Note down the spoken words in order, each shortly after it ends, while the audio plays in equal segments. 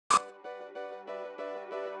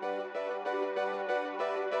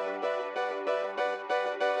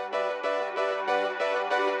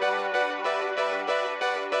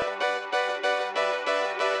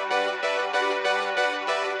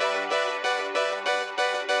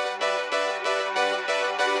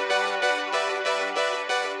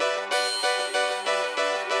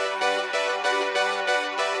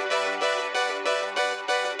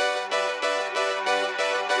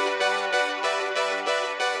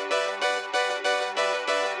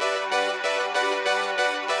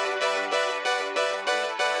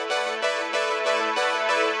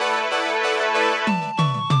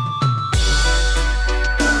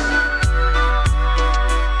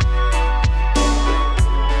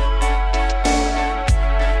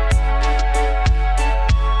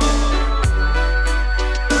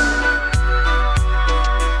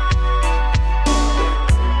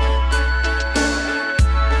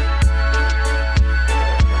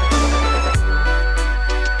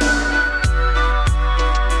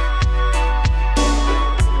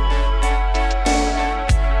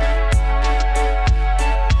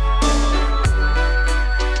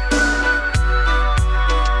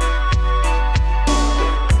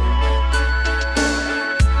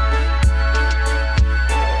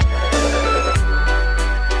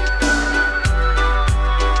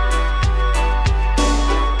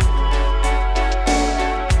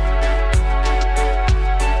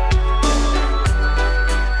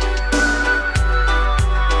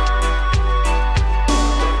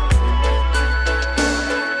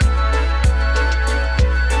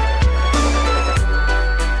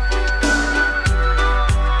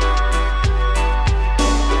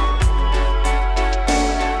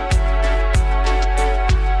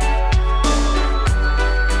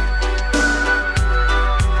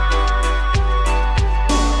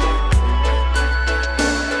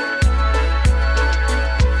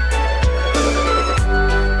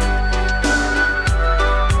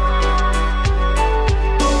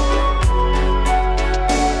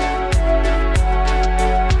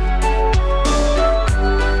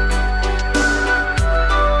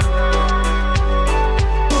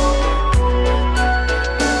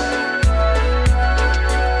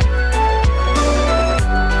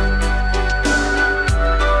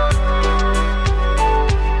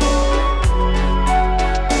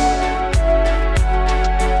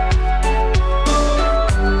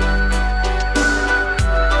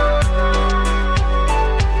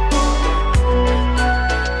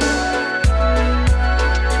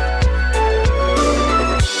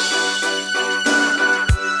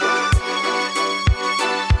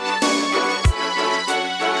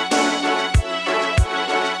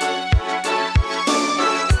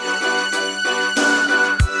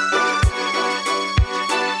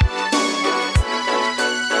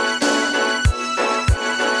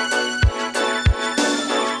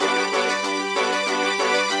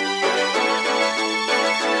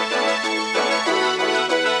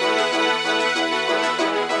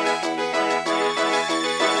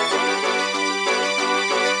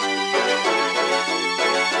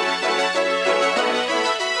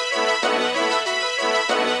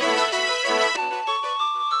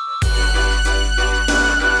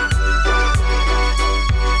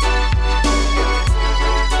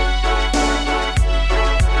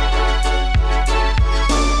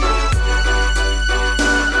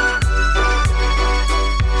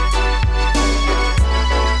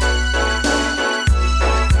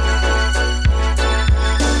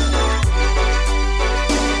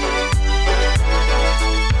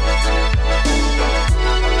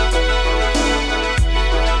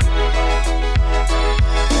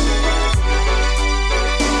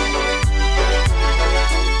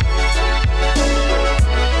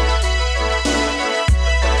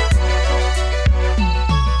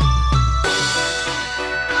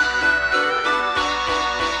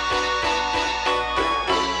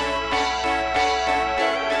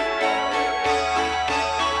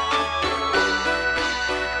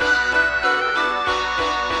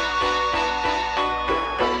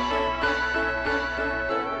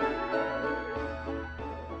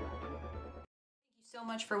so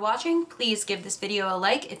much for watching. Please give this video a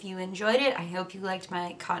like if you enjoyed it. I hope you liked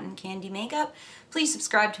my cotton candy makeup. Please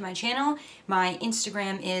subscribe to my channel. My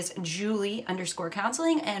Instagram is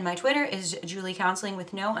Julie_counseling and my Twitter is JulieCounseling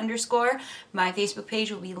with no underscore. My Facebook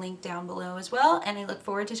page will be linked down below as well, and I look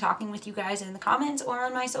forward to talking with you guys in the comments or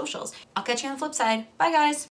on my socials. I'll catch you on the flip side. Bye guys!